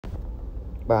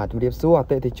បាទជំរាបសួរអ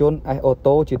តិថិជន S អូ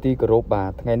តូជាទីគោរពបា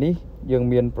ទថ្ងៃនេះយើង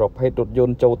មានប្រភេទរថយ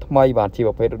ន្តចូលថ្មីបាទជា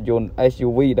ប្រភេទរថយន្ត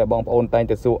SUV ដែលបងប្អូនតែង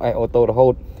តែសួរ S អូតូរហូ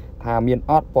តថាមាន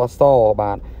អត់ពណ៌ស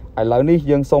បាទឥឡូវនេះ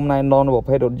យើងសូមណែនាំប្រ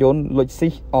ភេទរថយន្ត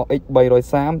Lexus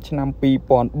RX330 ឆ្នាំ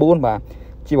2004បាទ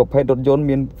ជាប្រភេទរថយន្ត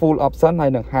មាន full option ហើ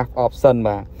យនិង half option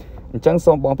បាទអញ្ចឹង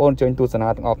សូមបងប្អូនជួយទស្សនា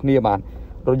ទាំងអស់គ្នាបាទ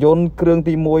រថយន្តគ្រឿង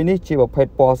ទី1នេះជាប្រភេទ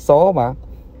ពណ៌សបាទ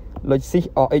Lexus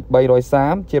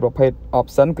RX330 ជាប្រភេទ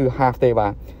option គឺ half ទេបា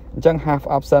ទអញ្ចឹង half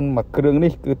option មួយគ្រឿង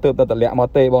នេះគឺទើបតែតម្លាក់មក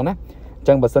ទេបងណាអញ្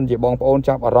ចឹងបើសិនជាបងប្អូន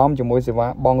ចាប់អារម្មណ៍ជាមួយសេវា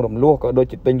បងរំលោះក៏ដូច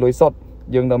ជាទិញលុយសុទ្ធ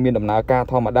យើងនៅមានដំណើរការ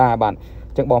ធម្មតាបាទ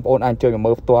អញ្ចឹងបងប្អូនអាចជួយមក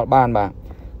មើលផ្ទាល់បានបាទ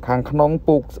ខាងក្នុង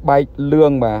ពូកស្បែកលឿ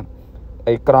ងបាទ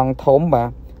អេក្រង់ធំបាទ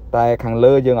តែខាង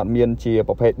លើយើងអត់មានជា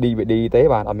ប្រភេទ DVD ទេ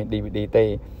បាទអត់មាន DVD ទេ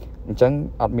អញ្ចឹង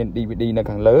អត់មាន DVD នៅ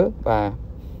ខាងលើបាទ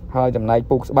ហើយចំណែក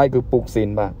ពូកស្បែកគឺពូកស៊ីន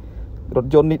បាទរថ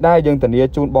យន្តនេះដែរយើងធានា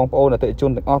ជូនបងប្អូនអតិថិជ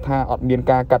នទាំងអស់ថាអត់មាន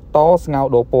ការកាត់តស្ងោ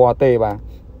ដូរពណ៌ទេបាទ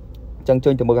អញ្ចឹងជួ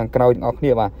យទៅមើលខាងក្រោយទាំងអស់គ្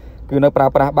នាបាទគឺនៅប្រើ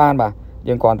ប្រាស់បានបាទ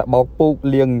យើងគ្រាន់តែបោកពូក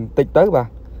លាងបន្តិចទៅបាទ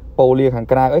ពោលាខាង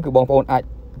ក្រៅអីគឺបងប្អូនអាច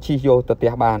ជិះយកទៅផ្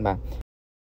ទះបានបាទ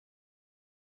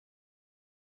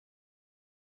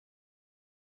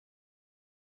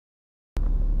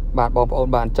បាទបងប្អូន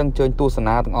បាទអញ្ចឹងជើញទស្ស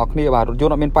នាទាំងអស់គ្នាបាទរថយ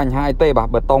ន្តអត់មានបញ្ហាអីទេបាទ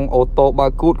បេតុងអូតូបើ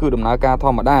គូតគឺដំណើរការធ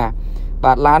ម្មតា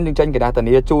បាទឡានយើងចេញกระดาษធា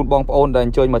នាជូនបងប្អូនដែលអ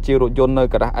ញ្ជើញមកជារថយន្តនៅ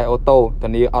กระดาษ i អូតូធា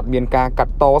នាអត់មានការកា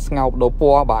ត់តស្ងោបដូរព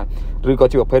ណ៌បាទឬក៏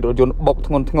ជាប្រភេទរថយន្តបុក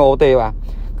ធ្ងន់ធ្ងរទេបាទ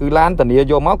គឺឡានធានា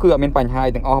យកមកគឺអត់មានបញ្ហា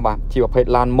ទាំងអស់បាទជាប្រភេទ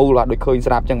ឡានមូលបាទដូចឃើញ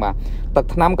ស្រាប់អញ្ចឹងបាទទឹក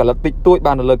ថ្នាំកលិតតិចតួច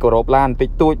បាទនៅលើការ៉ូបឡានតិច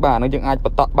តួចបាទនឹងយើងអាចប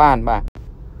ន្តបានបាទ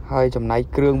ហើយចំណែក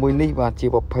គ្រឿងមួយនេះបាទជា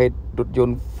ប្រភេទរថយ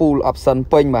ន្ត full option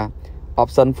ពេញបាទ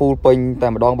option full ពេញតែ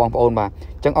ម្ដងបងប្អូនបាទ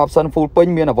អញ្ចឹង option full ពេញ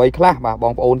មានអ្វីខ្លះបាទប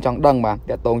ងប្អូនចង់ដឹងបាទ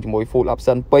តាក់ទងជាមួយ full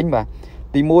option ពេញបាទ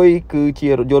ទី1គឺជា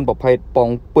រថយន្តប្រភេទប៉ុង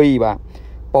2បាទ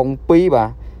ប៉ុង2បាទ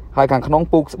ហើយខាងក្នុង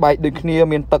ពូកស្បែកដូចគ្នា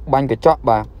មានទឹកបាញ់កញ្ចក់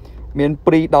បាទមាន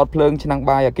ព្រីដោតភ្លើងឆ្នាំង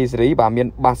បាយអគ្គិសរីបាទមាន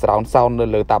បាស surround sound នៅ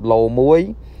លើតាប់ឡូមួយ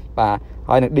បាទ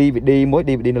ហើយនឹង DVD មួយ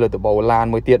DVD នៅលើតបូឡាន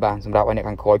មួយទៀតបាទសម្រាប់ឲ្យអ្នក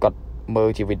ខាងក្រោយគាត់មើល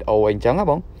ជាវីដេអូអីចឹងណា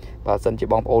បងបាទសិនជា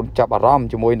បងប្អូនចាប់អារម្មណ៍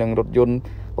ជាមួយនឹងរថយន្ត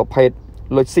ប្រភេទ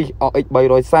Lexus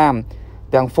RX330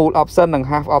 ទាំង full option និង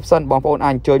half option បងប្អូន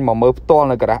អាចអញ្ជើញមកមើលផ្ទាល់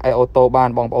នៅការ៉ាស i អូតូបាន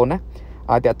បងប្អូនណា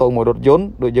ឲ្យតាក់ទងមួយរថយន្ត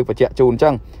ដូចយើងបញ្ជាក់ជូនអញ្ចឹ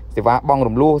ងសេវាបង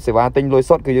រំលោះសេវាទិញលុយ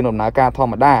សុទ្ធគឺយើងដំណើរការធ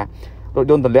ម្មតារថ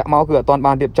យន្តតម្លាក់មកគឺអត់ទាន់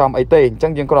បានរៀបចំអីទេអញ្ចឹ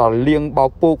ងយើងគ្រាន់តែលាងបោ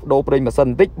កពូកដូរប្រេងម៉ាស៊ីន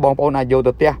បន្តិចបងប្អូនអាចយក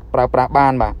ទៅផ្ទះប្រើប្រាស់បា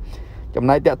នបាទចំ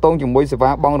ណែកតាក់ទងជាមួយសេវា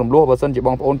បងរំលោះបើសិនជាប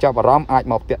ងប្អូនចាប់អារម្មណ៍អាច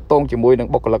មកតាក់ទងជាមួយនឹង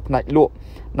បុគ្គលិកផ្នែកលក់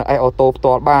នៅ i អូតូផ្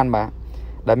ទាល់បានបាទ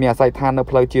ដែលមានអាស័យដ្ឋាននៅ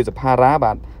ផ្លូវជាសភារា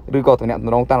បាទឬក៏ទំនាក់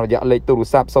ទំនងតាមរយៈលេខទូរ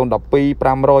ស័ព្ទ012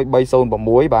 500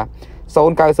 306បាទ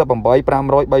098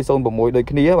 500 306ដូច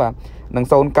គ្នាបាទនិង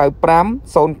095 098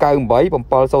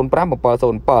 705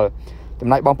 707ចំ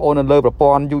ណែកបងប្អូននៅលើប្រ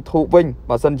ព័ន្ធ YouTube វិញ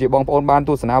បើសិនជាបងប្អូនបានទ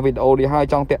ស្សនាវីដេអូនេះហើយ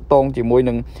ចង់តាក់ទងជាមួយ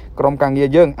នឹងក្រុមការងារ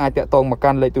យើងអាចតាក់ទងមក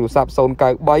កាន់លេខទូរស័ព្ទ093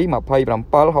 27 60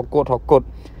 60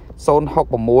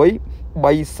 066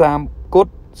 33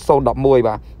 011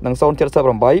បាទនិង078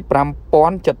 5073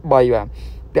បាទ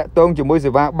តាក់ទងជាមួយ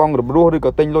សេវាបងរំលោះឬ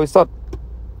ក៏ទិញលុយសុទ្ធ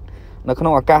នៅក្នុ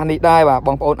ងឱកាសនេះដែរបាទប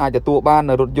ងប្អូនអាចទទួលបាន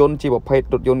នៅរថយន្តជាប្រភេទ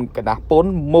រថយន្តกระดาษពន្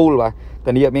ធមូលបាទ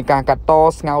ធានាមានការកាត់ត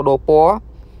ស្ងោដូរពណ៌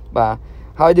បាទ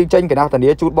ហើយយើងចេញกระดาษធានា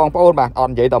ជូនបងប្អូនបាទអ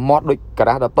ត់និយាយតែមាត់ដូចกระ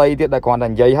ดาษដតីទៀតដែលគ្រាន់តែ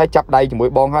និយាយឲ្យចាប់ដៃជាមួយ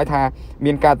បងឲ្យថា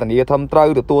មានការធានាត្រឹមត្រូវ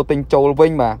ទទួលទិញចូលវិ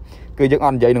ញបាទគឺយើងអ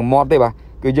ត់និយាយនឹងមាត់ទេបាទ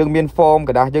គឺយើងមាន form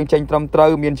กระดาษយើងចេញត្រឹមត្រូ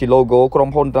វមានជា logo ក្រុម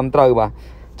ហ៊ុនត្រឹមត្រូវបាទ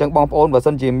អញ្ចឹងបងប្អូនបើ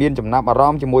សិនជាមានចំណាប់អារ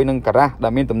ម្មណ៍ជាមួយនឹងការ៉ាសដែ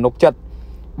លមានទំនុកចិត្ត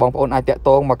បងប្អូនអាចតាក់ទ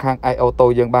ងមកខាង i អូតូ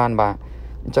យើងបានបាទ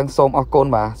អញ្ចឹងសូមអរគុណ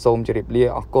បាទសូមជម្រាបលា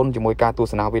អរគុណជាមួយការទ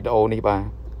ស្សនាវីដេអូនេះបា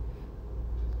ទ